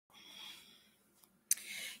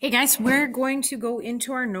Hey guys, we're going to go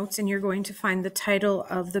into our notes and you're going to find the title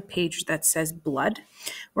of the page that says blood.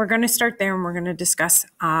 We're going to start there and we're going to discuss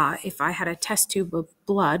if I had a test tube of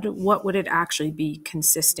blood, what would it actually be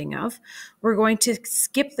consisting of? We're going to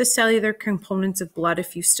skip the cellular components of blood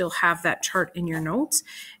if you still have that chart in your notes.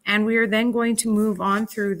 And we are then going to move on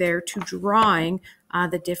through there to drawing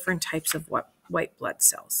the different types of white blood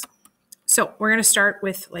cells. So we're going to start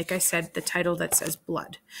with, like I said, the title that says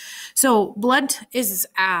blood. So blood is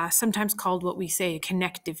sometimes called what we say a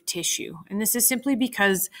connective tissue. And this is simply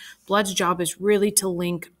because blood's job is really to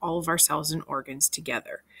link all of our cells and organs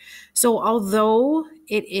together. So although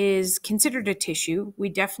it is considered a tissue, we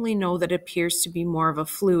definitely know that it appears to be more of a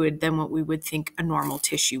fluid than what we would think a normal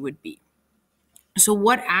tissue would be. So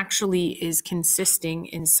what actually is consisting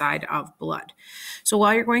inside of blood? So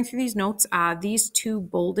while you're going through these notes, these two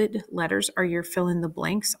bolded letters are your fill in the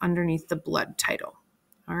blanks underneath the blood title.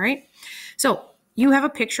 All right. So you have a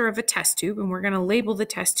picture of a test tube and we're going to label the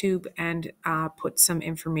test tube and put some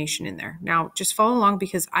information in there. Now just follow along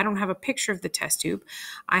because I don't have a picture of the test tube.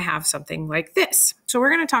 I have something like this. So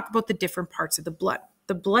we're going to talk about the different parts of the blood.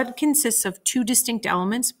 The blood consists of two distinct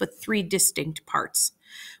elements, but three distinct parts,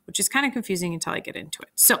 which is kind of confusing until I get into it.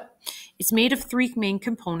 So it's made of three main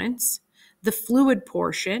components. The fluid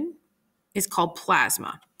portion is called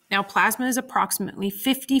plasma. Now, plasma is approximately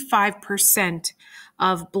 55%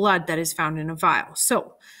 of blood that is found in a vial.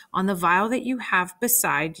 So on the vial that you have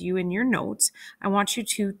beside you in your notes, I want you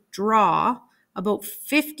to draw about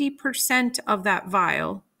 50% of that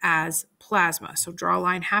vial as plasma. So draw a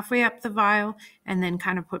line halfway up the vial and then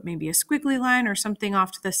kind of put maybe a squiggly line or something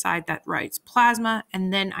off to the side that writes plasma,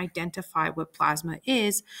 and then identify what plasma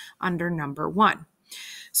is under number 1.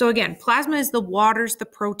 So again, plasma is the waters, the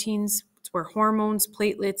proteins, it's where hormones,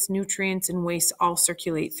 platelets, nutrients, and waste all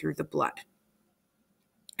circulate through the blood.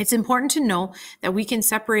 It's important to know that we can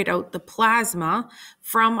separate out the plasma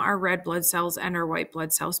from our red blood cells and our white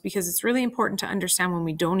blood cells because it's really important to understand when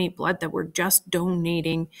we donate blood that we're just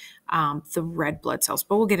donating the red blood cells,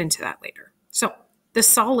 but we'll get into that later. So the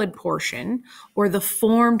solid portion or the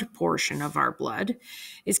formed portion of our blood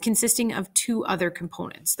is consisting of two other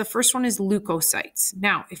components. The first one is leukocytes.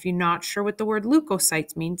 Now, if you're not sure what the word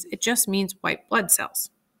leukocytes means, it just means white blood cells.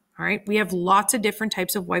 All right, we have lots of different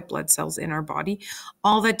types of white blood cells in our body,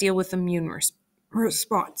 all that deal with immune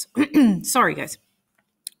response. Sorry, guys.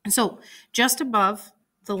 So just above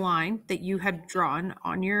the line that you had drawn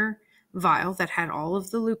on your vial that had all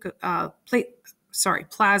of the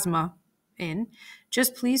plasma in,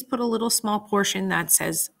 just please put a little small portion that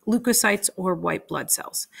says leukocytes or white blood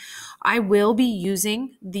cells. I will be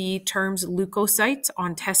using the terms leukocytes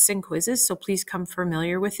on tests and quizzes, so please come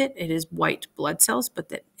familiar with it. It is white blood cells, but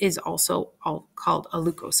that is also called a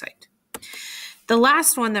leukocyte. The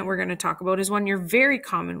last one that we're going to talk about is one you're very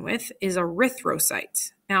common with is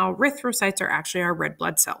erythrocytes. Now, erythrocytes are actually our red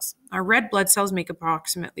blood cells. Our red blood cells make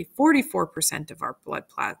approximately 44% of our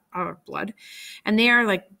blood, and they are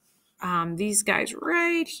like these guys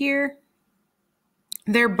right here.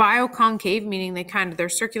 They're bioconcave, meaning they're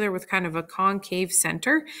circular with kind of a concave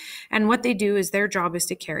center. And what they do is their job is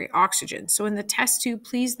to carry oxygen. So in the test tube,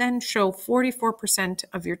 please then show 44%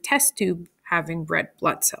 of your test tube having red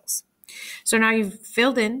blood cells. So now you've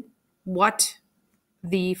filled in what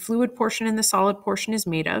the fluid portion and the solid portion is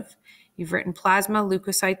made of. You've written plasma,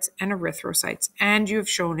 leukocytes, and erythrocytes, and you have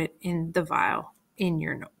shown it in the vial in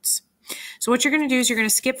your notes. So what you're going to do is you're going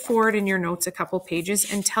to skip forward in your notes a couple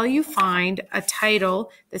pages until you find a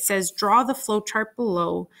title that says draw the flow chart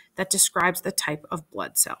below that describes the type of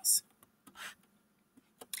blood cells.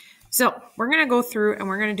 So we're going to go through and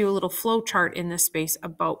we're going to do a little flow chart in this space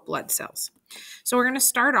about blood cells. So we're going to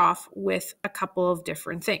start off with a couple of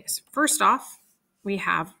different things. First off, we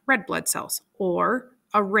have red blood cells or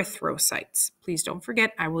erythrocytes. Please don't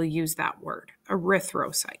forget, I will use that word,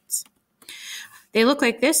 erythrocytes. They look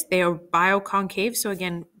like this. They are bioconcave. So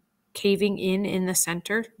again, caving in the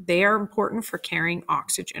center. They are important for carrying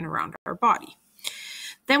oxygen around our body.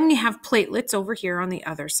 Then we have platelets over here on the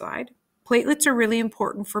other side. Platelets are really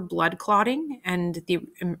important for blood clotting and the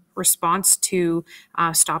response to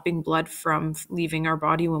stopping blood from leaving our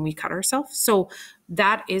body when we cut ourselves. So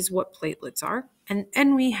that is what platelets are.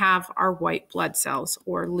 And we have our white blood cells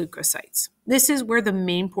or leukocytes. This is where the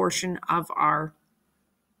main portion of our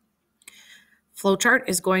flowchart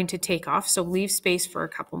is going to take off, so leave space for a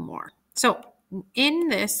couple more. So in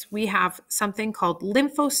this, we have something called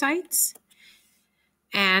lymphocytes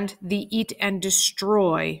and the eat and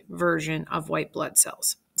destroy version of white blood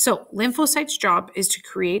cells. So lymphocytes' job is to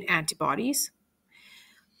create antibodies.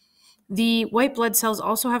 The white blood cells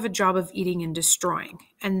also have a job of eating and destroying,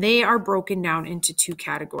 and they are broken down into two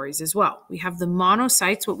categories as well. We have the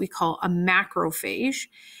monocytes, what we call a macrophage,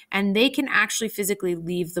 and they can actually physically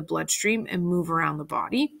leave the bloodstream and move around the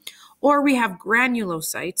body. Or we have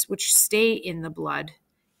granulocytes, which stay in the blood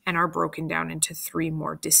and are broken down into three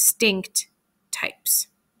more distinct types.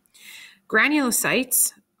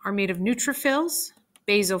 Granulocytes are made of neutrophils,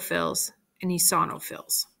 basophils, and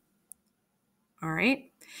eosinophils. All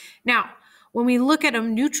right. Now, when we look at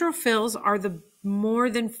them, neutrophils are the more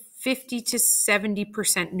than 50 to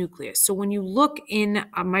 70% nucleus. So when you look in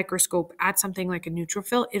a microscope at something like a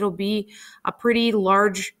neutrophil, it'll be a pretty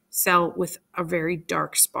large cell with a very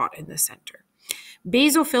dark spot in the center.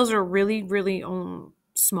 Basophils are really, really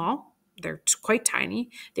small. They're quite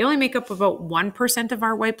tiny. They only make up about 1% of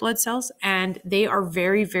our white blood cells, and they are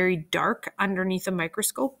very, very dark underneath a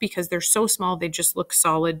microscope because they're so small, they just look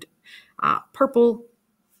solid purple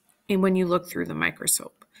and when you look through the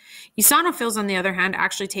microscope. Eosinophils, on the other hand,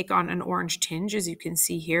 actually take on an orange tinge, as you can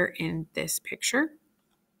see here in this picture.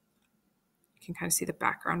 You can kind of see the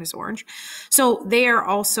background is orange. So they are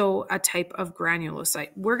also a type of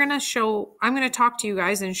granulocyte. I'm going to talk to you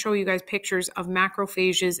guys and show you guys pictures of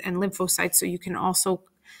macrophages and lymphocytes so you can also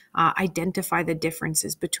identify the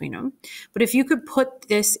differences between them. But if you could put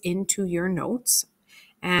this into your notes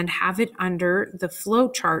and have it under the flow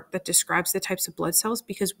chart that describes the types of blood cells,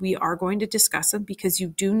 because we are going to discuss them, because you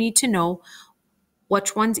do need to know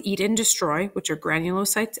which ones eat and destroy, which are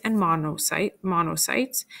granulocytes and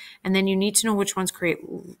monocytes. And then you need to know which ones create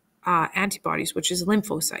antibodies, which is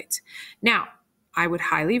lymphocytes. Now, I would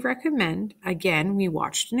highly recommend, again, we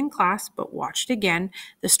watched it in class, but watched again,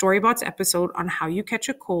 the Storybots episode on how you catch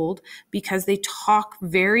a cold, because they talk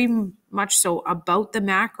very much so about the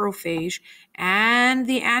macrophage and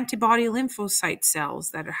the antibody lymphocyte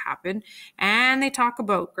cells that happen, and they talk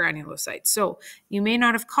about granulocytes. So you may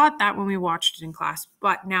not have caught that when we watched it in class,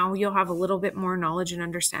 but now you'll have a little bit more knowledge and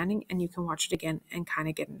understanding, and you can watch it again and kind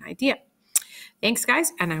of get an idea. Thanks,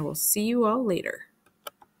 guys, and I will see you all later.